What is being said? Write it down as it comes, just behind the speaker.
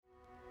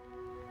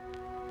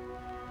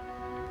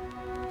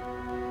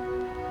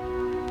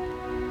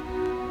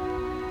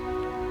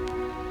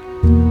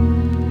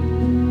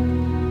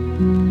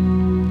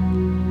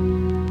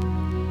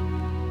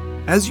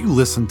As you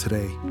listen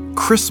today,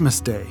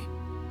 Christmas Day,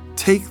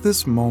 take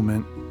this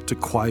moment to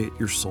quiet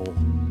your soul.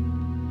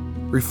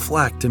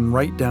 Reflect and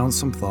write down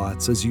some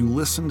thoughts as you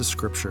listen to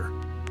Scripture.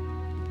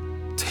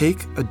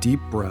 Take a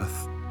deep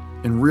breath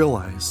and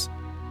realize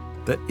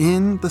that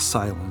in the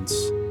silence,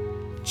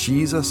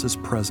 Jesus is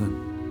present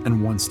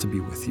and wants to be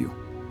with you.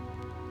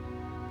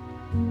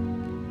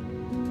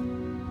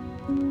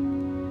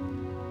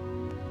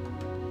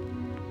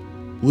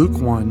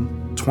 Luke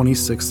 1,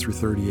 26 through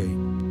 38.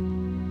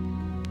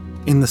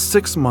 In the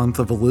 6th month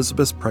of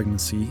Elizabeth's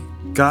pregnancy,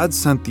 God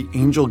sent the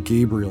angel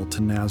Gabriel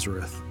to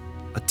Nazareth,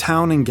 a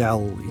town in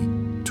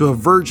Galilee, to a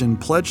virgin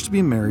pledged to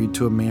be married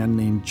to a man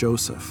named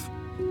Joseph,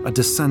 a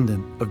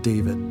descendant of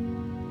David.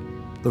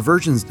 The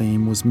virgin's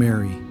name was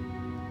Mary.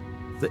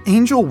 The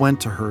angel went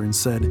to her and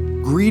said,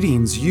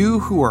 "Greetings, you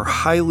who are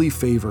highly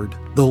favored.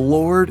 The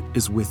Lord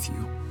is with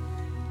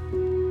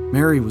you."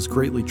 Mary was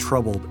greatly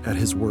troubled at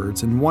his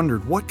words and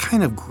wondered what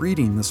kind of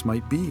greeting this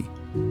might be.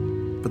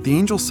 But the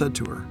angel said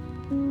to her,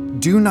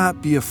 "Do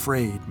not be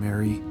afraid,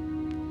 Mary.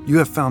 You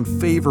have found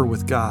favor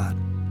with God.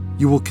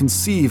 You will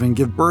conceive and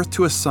give birth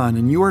to a son,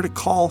 and you are to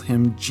call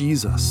him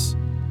Jesus.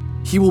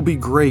 He will be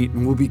great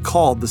and will be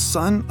called the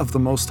Son of the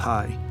Most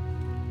High.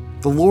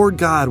 The Lord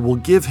God will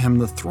give him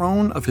the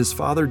throne of his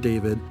father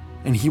David,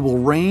 and he will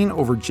reign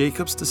over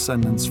Jacob's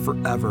descendants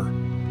forever.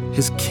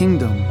 His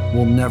kingdom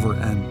will never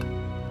end."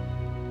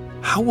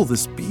 "How will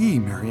this be?"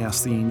 Mary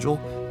asked the angel,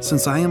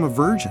 "since I am a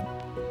virgin?"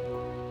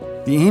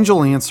 The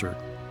angel answered,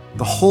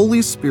 "The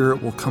Holy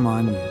Spirit will come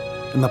on you,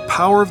 and the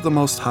power of the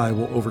Most High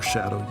will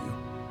overshadow you.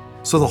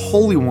 So the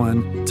Holy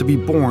One to be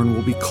born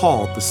will be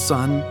called the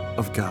Son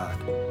of God.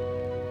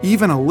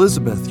 Even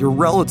Elizabeth, your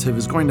relative,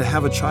 is going to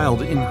have a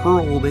child in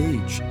her old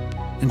age,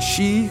 and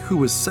she who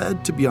was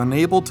said to be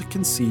unable to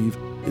conceive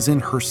is in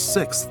her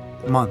 6th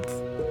month.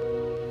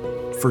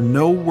 For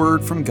no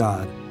word from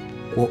God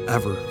will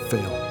ever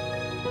fail."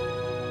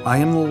 "I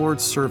am the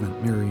Lord's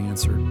servant," Mary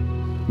answered.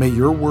 "May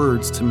your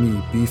words to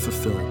me be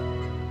fulfilled."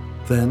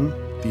 Then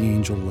the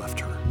angel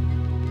left her.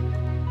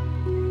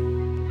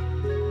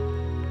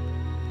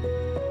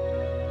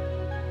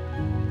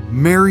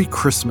 Merry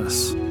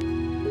Christmas.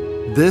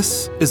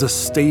 This is a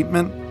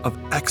statement of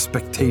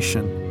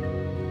expectation.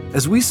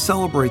 As we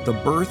celebrate the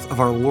birth of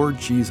our Lord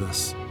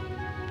Jesus,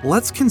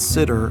 let's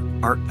consider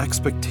our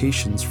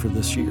expectations for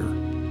this year.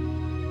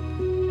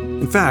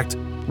 In fact,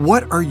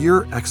 what are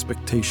your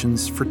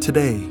expectations for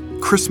today,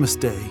 Christmas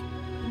Day,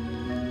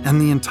 and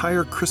the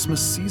entire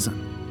Christmas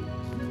season?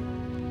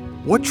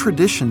 What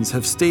traditions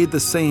have stayed the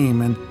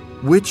same and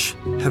which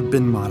have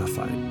been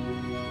modified?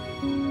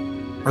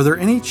 Are there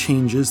any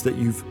changes that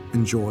you've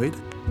enjoyed?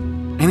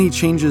 Any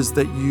changes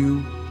that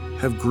you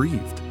have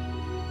grieved?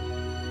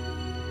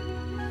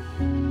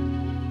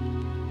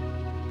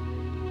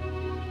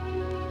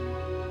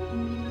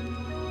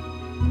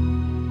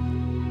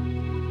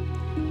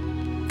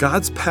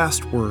 God's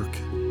past work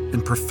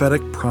and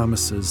prophetic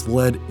promises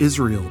led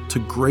Israel to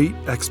great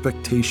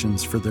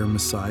expectations for their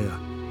Messiah.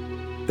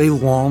 They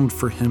longed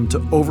for him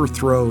to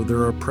overthrow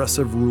their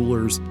oppressive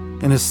rulers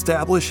and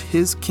establish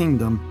his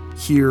kingdom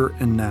here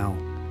and now.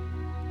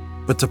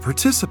 But to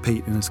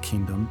participate in his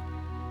kingdom,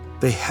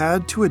 they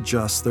had to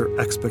adjust their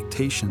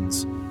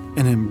expectations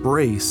and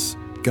embrace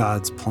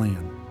God's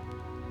plan.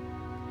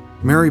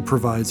 Mary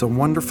provides a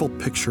wonderful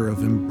picture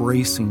of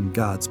embracing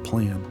God's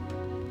plan.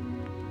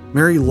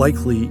 Mary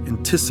likely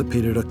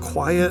anticipated a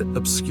quiet,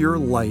 obscure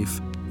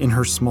life in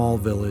her small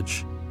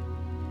village.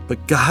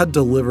 But God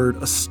delivered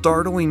a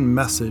startling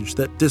message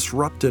that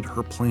disrupted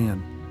her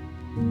plan.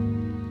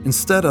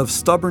 Instead of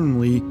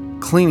stubbornly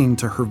clinging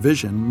to her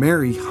vision,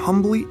 Mary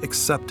humbly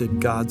accepted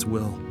God's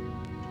will.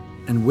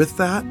 And with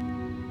that,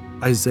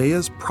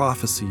 Isaiah's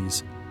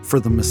prophecies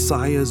for the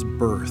Messiah's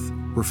birth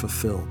were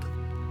fulfilled.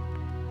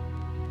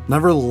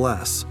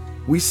 Nevertheless,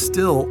 we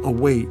still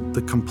await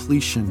the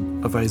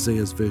completion of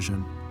Isaiah's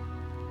vision,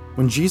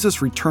 when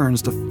Jesus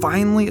returns to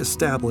finally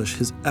establish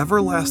his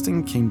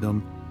everlasting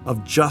kingdom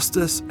of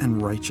justice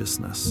and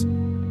righteousness.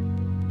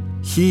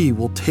 He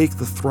will take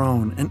the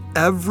throne, and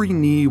every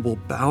knee will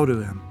bow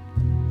to him.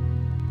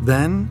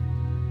 Then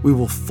we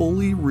will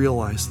fully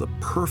realize the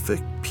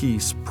perfect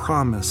peace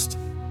promised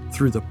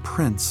through the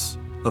Prince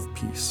of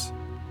Peace.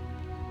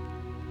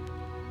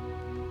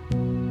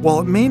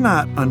 While it may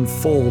not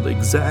unfold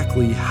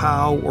exactly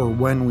how or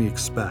when we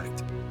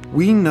expect,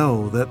 we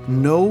know that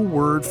no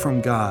word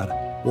from God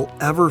will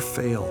ever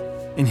fail,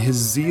 and his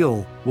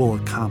zeal will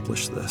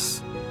accomplish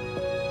this.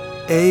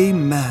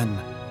 Amen.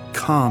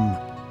 Come,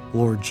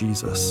 Lord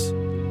Jesus.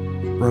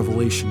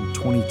 Revelation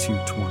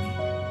 22:20.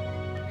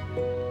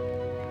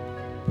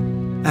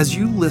 As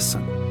you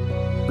listen,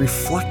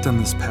 reflect on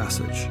this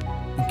passage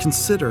and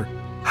consider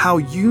how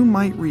you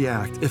might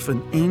react if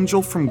an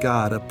angel from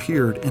God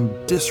appeared and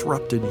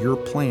disrupted your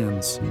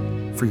plans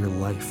for your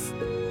life.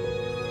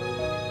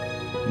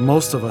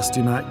 Most of us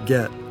do not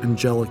get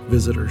angelic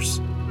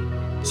visitors.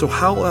 So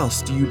how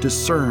else do you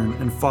discern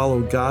and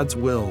follow God's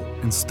will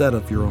instead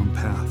of your own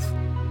path?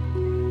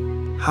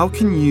 How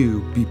can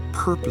you be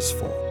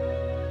purposeful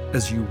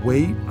as you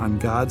wait on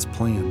God's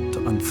plan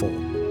to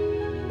unfold.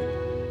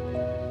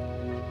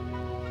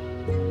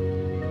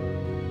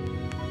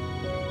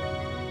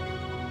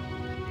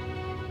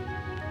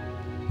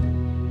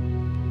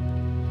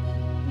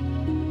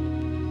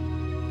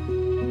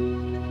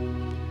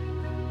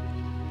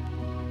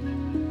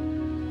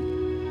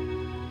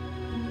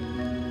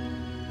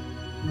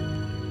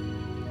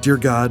 Dear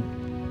God,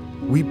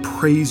 we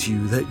praise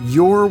you that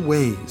your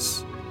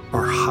ways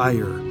are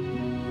higher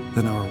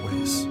than our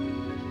ways.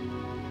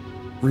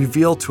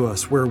 Reveal to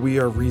us where we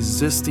are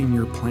resisting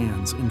your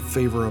plans in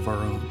favor of our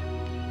own.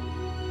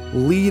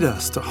 Lead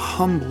us to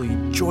humbly,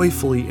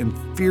 joyfully, and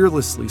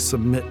fearlessly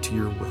submit to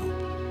your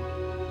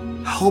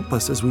will. Help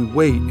us as we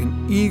wait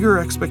in eager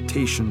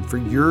expectation for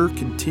your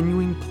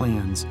continuing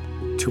plans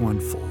to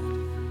unfold.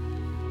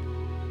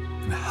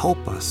 And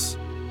help us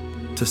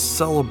to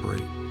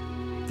celebrate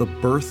the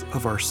birth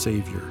of our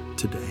Savior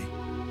today.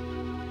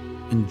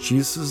 In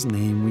Jesus'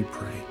 name we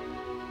pray.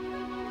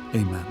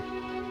 Amen.